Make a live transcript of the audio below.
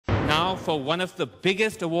now for one of the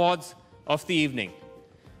biggest awards of the evening.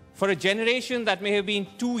 For a generation that may have been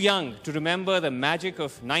too young to remember the magic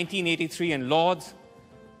of 1983 and Lord's,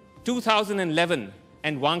 2011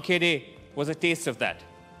 and Wankhede was a taste of that.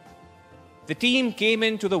 The team came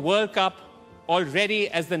into the World Cup already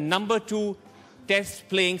as the #2 test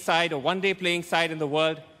playing side or one-day playing side in the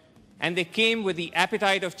world, and they came with the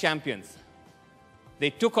appetite of champions.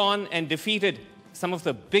 They took on and defeated some of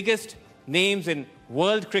the biggest names in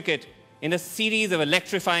world cricket in a series of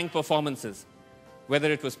electrifying performances, whether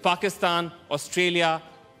it was Pakistan, Australia,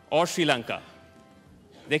 or Sri Lanka.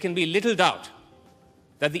 There can be little doubt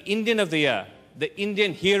that the Indian of the Year, the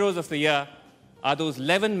Indian heroes of the year, are those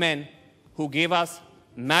 11 men who gave us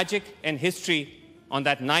magic and history on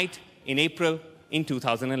that night in April in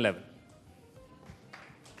 2011.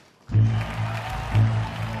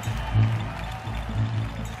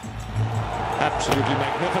 Absolutely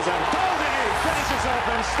magnificent. Dhoni finishes off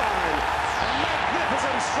in style. A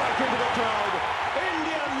magnificent strike into the crowd.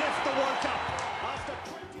 India lift the World Cup after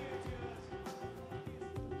 28 years.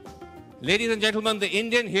 Ladies and gentlemen, the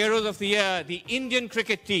Indian heroes of the year, the Indian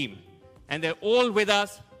cricket team, and they're all with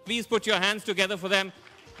us. Please put your hands together for them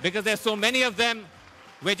because there's so many of them.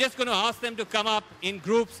 We're just going to ask them to come up in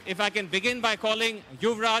groups. If I can begin by calling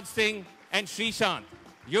Yuvraj Singh and Srishant.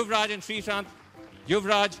 Yuvraj and Srishant.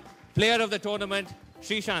 Yuvraj, player of the tournament.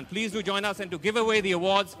 Srishant, please do join us and to give away the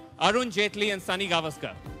awards, Arun Jaitley and Sunny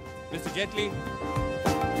Gavaskar. Mr. Jaitley,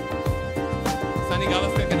 Sunny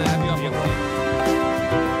Gavaskar, can I have you up here? Mr.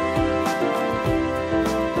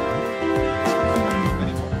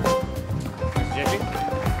 Jaitley.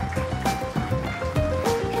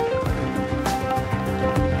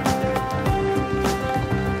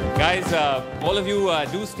 Guys, all of you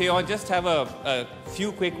do stay on. Just have a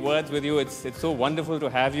few quick words with you. It's so wonderful to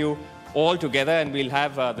have you all together, and we'll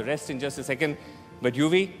have the rest in just a second. But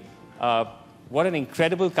Yuvi, what an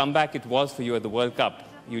incredible comeback it was for you at the World Cup.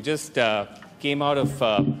 You just came out of,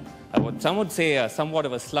 some would say, somewhat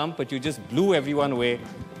of a slump, but you just blew everyone away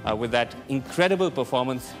with that incredible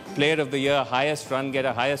performance. Player of the year, highest run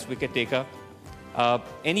getter, highest wicket taker.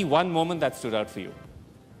 Any one moment that stood out for you?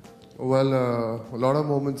 Well, a lot of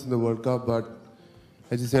moments in the World Cup, but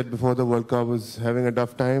as you said before, the World Cup was having a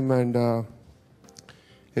tough time and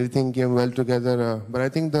everything came well together. But I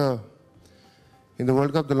think in the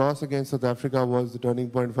World Cup, the loss against South Africa was the turning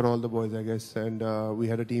point for all the boys, I guess. And we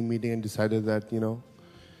had a team meeting and decided that, you know,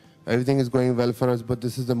 everything is going well for us, but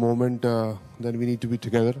this is the moment that we need to be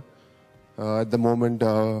together. At the moment,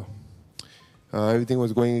 everything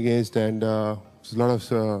was going against, and there was a lot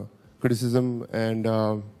of criticism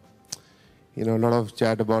and you know, a lot of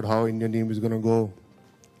chat about how Indian team is going to go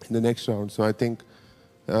in the next round. So I think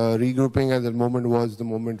regrouping at that moment was the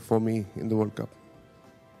moment for me in the World Cup.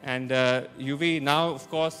 And Yuvi, now of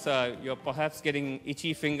course you're perhaps getting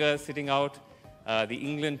itchy fingers sitting out the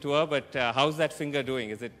England tour, but how's that finger doing?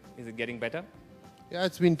 Is it getting better? Yeah,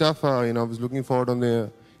 it's been tough. You know, I was looking forward on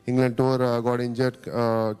the England tour, got injured,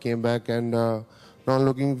 came back, and now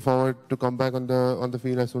looking forward to come back on the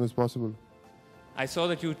field as soon as possible. I saw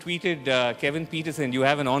that you tweeted Kevin Peterson. You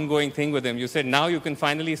have an ongoing thing with him. You said now you can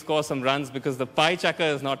finally score some runs because the Pai Chaka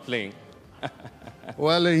is not playing.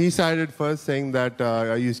 Well, he started first saying that,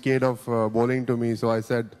 are you scared of bowling to me? So I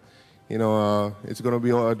said, you know, it's going to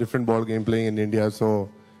be a different ball game playing in India, so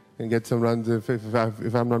I can get some runs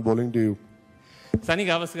if I'm not bowling to you. Sunny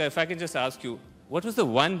Gavaskar, if I can just ask you, what was the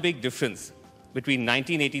one big difference between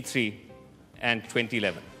 1983 and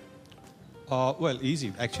 2011? Well,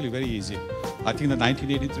 easy. Actually, very easy. I think the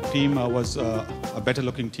 1983 team was a better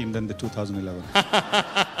looking team than the 2011.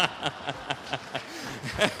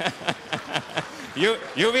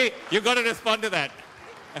 You got to respond to that.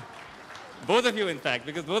 Both of you, in fact,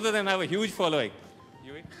 because both of them have a huge following.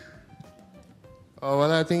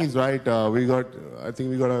 Well, I think he's right. I think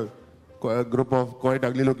we got a group of quite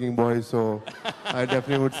ugly-looking boys, so I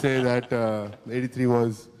definitely would say that 83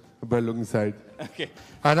 was a better-looking side. Okay.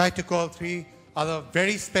 I'd like to call three other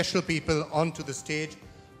very special people onto the stage.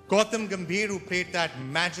 Gautam Gambhir, who played that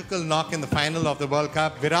magical knock in the final of the World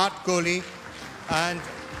Cup, Virat Kohli, and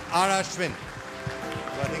R. Ashwin,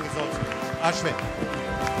 who I think is also Ashwin.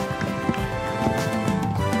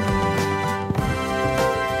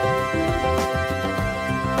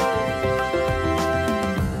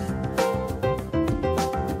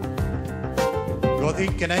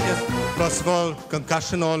 Can I just, first of all,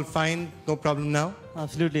 concussion all fine, no problem now?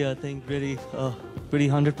 Absolutely, I think pretty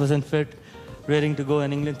 100% fit, raring to go.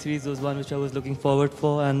 And England series was one which I was looking forward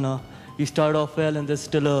for. And we started off well, and there's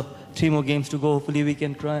still 3 more games to go. Hopefully we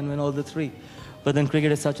can try and win all the 3. But then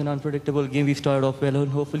cricket is such an unpredictable game. We started off well,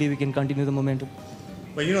 and hopefully we can continue the momentum.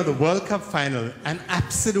 But you know, the World Cup final, an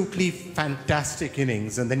absolutely fantastic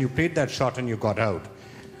innings, and then you played that shot and you got out.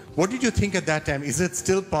 What did you think at that time? Is it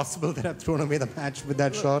still possible that I've thrown away the match with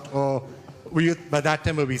that shot, or were you, by that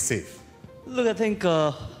time, were we safe? Look, I think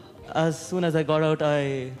as soon as I got out,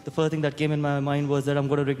 the first thing that came in my mind was that I'm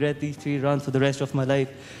going to regret these 3 runs for the rest of my life.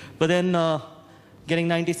 But then getting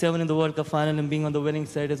 97 in the World Cup final and being on the winning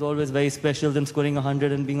side is always very special than scoring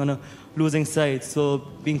 100 and being on a losing side. So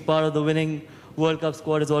being part of the winning World Cup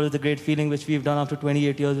squad is always a great feeling, which we've done after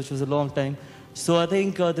 28 years, which was a long time. So I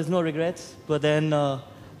think there's no regrets, but then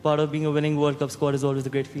part of being a winning World Cup squad is always a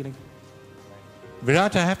great feeling.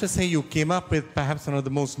 Virat, I have to say you came up with perhaps one of the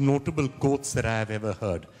most notable quotes that I have ever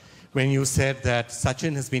heard when you said that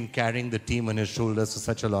Sachin has been carrying the team on his shoulders for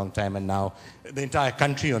such a long time, and now the entire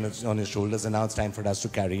country on his shoulders, and now it's time for us to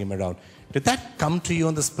carry him around. Did that come to you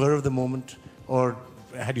on the spur of the moment, or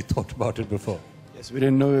had you thought about it before? Yes, we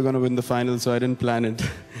didn't know we were going to win the final, so I didn't plan it.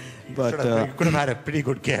 But you could have had a pretty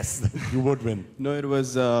good guess that you would win. No, it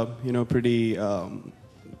was pretty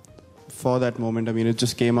for that moment. I mean, it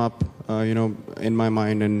just came up in my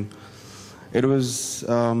mind, and it was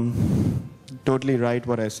totally right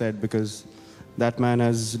what I said, because that man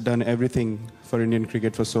has done everything for Indian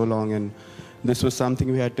cricket for so long, and this was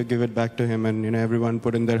something we had to give it back to him, and everyone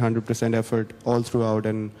put in their 100% effort all throughout,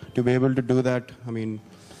 and to be able to do that, I mean,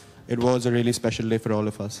 it was a really special day for all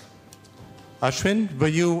of us. Ashwin, were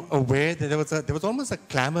you aware that there was almost a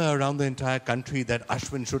clamour around the entire country that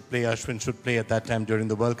Ashwin should play at that time during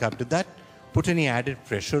the World Cup? Did that put any added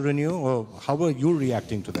pressure on you, or how were you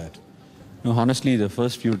reacting to that? No, honestly, the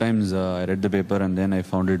first few times I read the paper and then I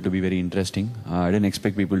found it to be very interesting. I didn't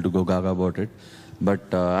expect people to go gaga about it.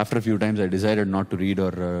 But after a few times, I decided not to read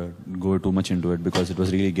or go too much into it, because it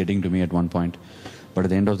was really getting to me at one point. But at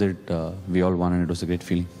the end of it, we all won, and it was a great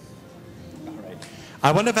feeling.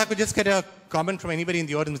 I wonder if I could just get a comment from anybody in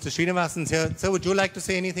the audience. Mr. Srinivasan's here. Sir, would you like to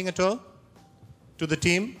say anything at all to the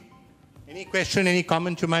team? Any question, any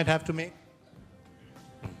comment you might have to make?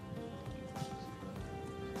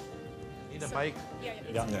 Need a mic?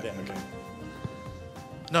 Yeah, okay.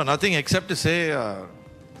 No, nothing except to say,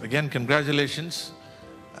 again, congratulations.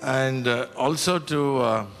 And also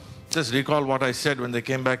to just recall what I said when they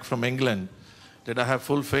came back from England, that I have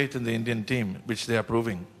full faith in the Indian team, which they are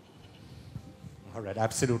proving. All right,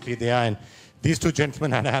 absolutely they are. And these two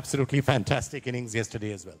gentlemen had an absolutely fantastic innings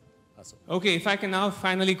yesterday as well. Okay, if I can now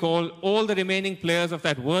finally call all the remaining players of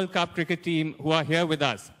that World Cup cricket team who are here with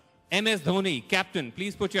us. MS Dhoni, captain,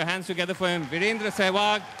 please put your hands together for him. Virendra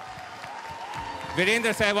Sehwag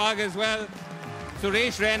as well.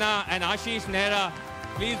 Suresh Raina and Ashish Nehra,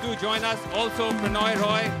 please do join us. Also Pranoy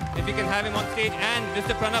Roy, if you can have him on stage, and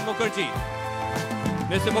Mr. Pranab Mukherjee.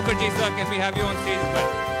 Mr. Mukherjee, sir, can we have you on stage as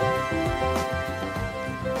well?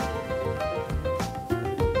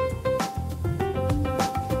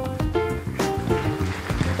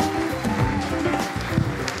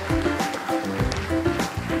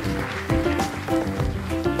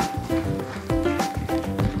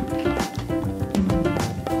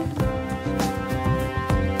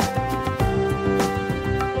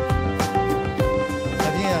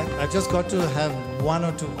 I just got to have 1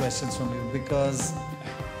 or 2 questions from you, because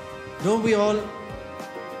don't we all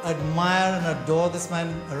admire and adore this man?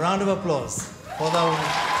 A round of applause for the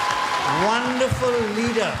wonderful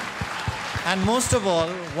leader and, most of all,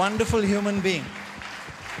 wonderful human being.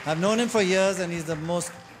 I've known him for years, and he's the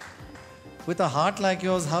most, with a heart like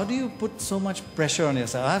yours, how do you put so much pressure on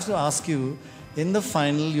yourself? I have to ask you, in the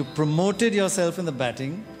final, you promoted yourself in the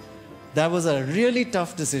batting. That was a really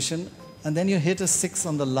tough decision. And then you hit a 6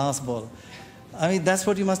 on the last ball. I mean, that's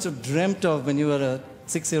what you must have dreamt of when you were a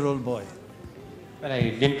 6-year-old boy. Well, I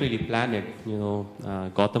didn't really plan it.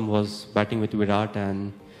 Gautam was batting with Virat,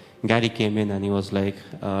 and Gary came in and he was like,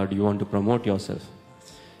 do you want to promote yourself?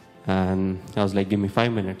 And I was like, give me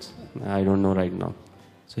 5 minutes. I don't know right now.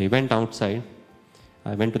 So he went outside.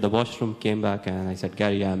 I went to the washroom, came back, and I said,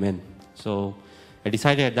 Gary, I'm in. So I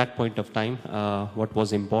decided at that point of time what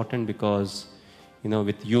was important, because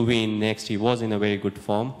with UV in next, he was in a very good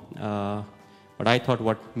form. But I thought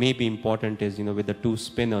what may be important is, with the 2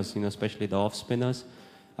 spinners, especially the off spinners,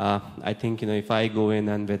 I think, if I go in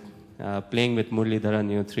and with playing with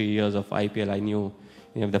Muralidharan, 3 years of IPL, I knew,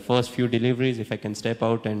 the first few deliveries, if I can step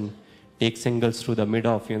out and take singles through the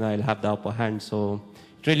mid-off, I'll have the upper hand. So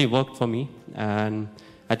it really worked for me. And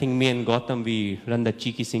I think me and Gautam, we run the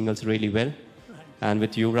cheeky singles really well. And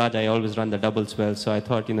with Yuvraj, I always run the doubles well. So I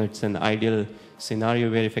thought, it's an ideal scenario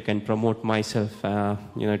where if I can promote myself,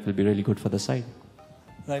 it will be really good for the side.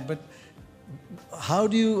 Right, but how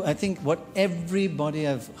do you, I think what everybody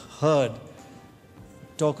I've heard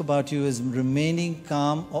talk about you is remaining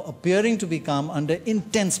calm or appearing to be calm under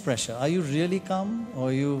intense pressure. Are you really calm or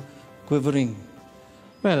are you quivering?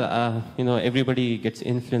 Well, everybody gets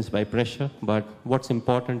influenced by pressure, but what's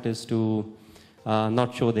important is to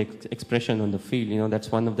not show the expression on the field.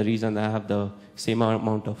 That's one of the reasons I have the same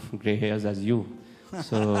amount of gray hairs as you.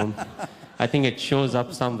 So I think it shows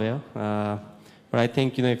up somewhere. But I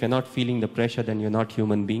think, if you're not feeling the pressure, then you're not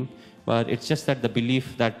human being. But it's just that the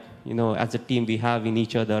belief that, as a team we have in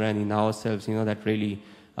each other and in ourselves, that really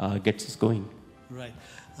gets us going. Right.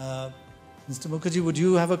 Mr. Mukherjee, would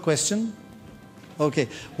you have a question? Okay.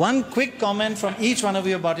 One quick comment from each one of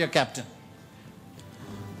you about your captain.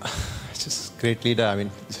 Just great leader.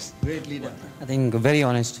 Great leader. I think very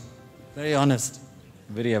honest. Very honest.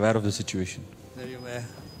 Very aware of the situation. Very aware.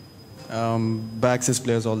 Backs his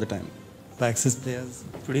players all the time. Backs his players.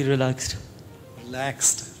 Pretty relaxed.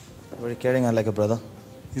 Relaxed. Very caring and like a brother.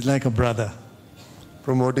 He's like a brother.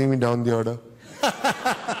 Promoting me down the order.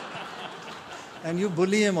 And you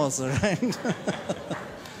bully him also, right?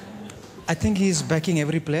 I think he's backing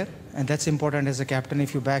every player, and that's important as a captain.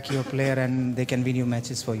 If you back your player and they can win you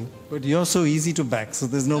matches for you. But you're so easy to back, so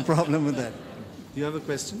there's no problem with that. You have a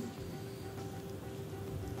question?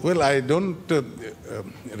 Well, I don't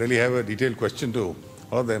really have a detailed question to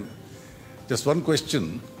all of them. Just one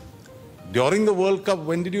question. During the World Cup,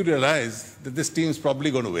 when did you realize that this team is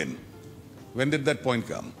probably going to win? When did that point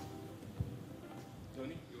come?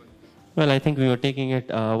 Well, I think we were taking it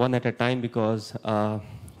one at a time because,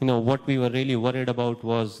 what we were really worried about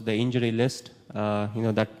was the injury list.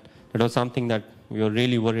 That was something that we were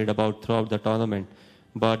really worried about throughout the tournament.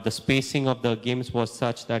 But the spacing of the games was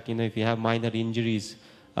such that, if you have minor injuries,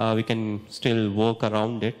 we can still work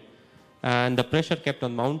around it. And the pressure kept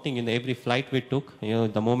on mounting in every flight we took.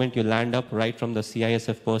 The moment you land up, right from the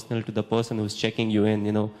CISF personnel to the person who's checking you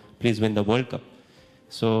in, please win the World Cup.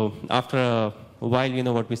 So after a while,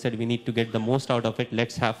 what we said, we need to get the most out of it.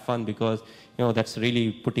 Let's have fun because, that's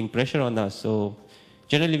really putting pressure on us. So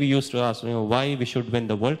generally we used to ask, why we should win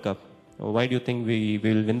the World Cup? Why do you think we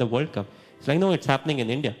will win the World Cup? It's like, no, it's happening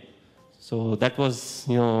in India. So that was,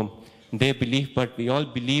 their belief, but we all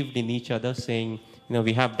believed in each other saying,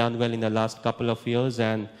 we have done well in the last couple of years,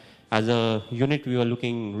 and as a unit, we were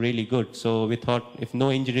looking really good. So we thought if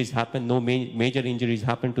no injuries happen, no major injuries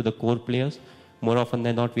happen to the core players, more often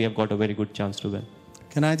than not, we have got a very good chance to win.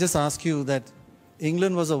 Can I just ask you that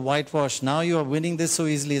England was a whitewash. Now you are winning this so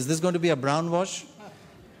easily. Is this going to be a brown wash?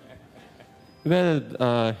 Well,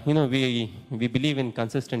 we believe in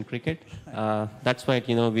consistent cricket. That's why,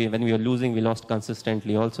 when we were losing, we lost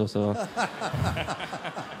consistently also. So,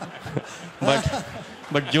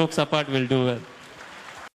 but jokes apart, we'll do well.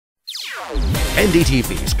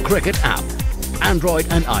 NDTV's cricket app, Android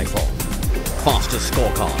and iPhone, fastest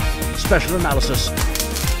scorecard, special analysis,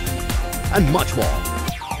 and much more.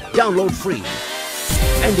 Download free.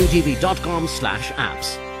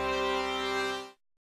 ndtv.com/apps.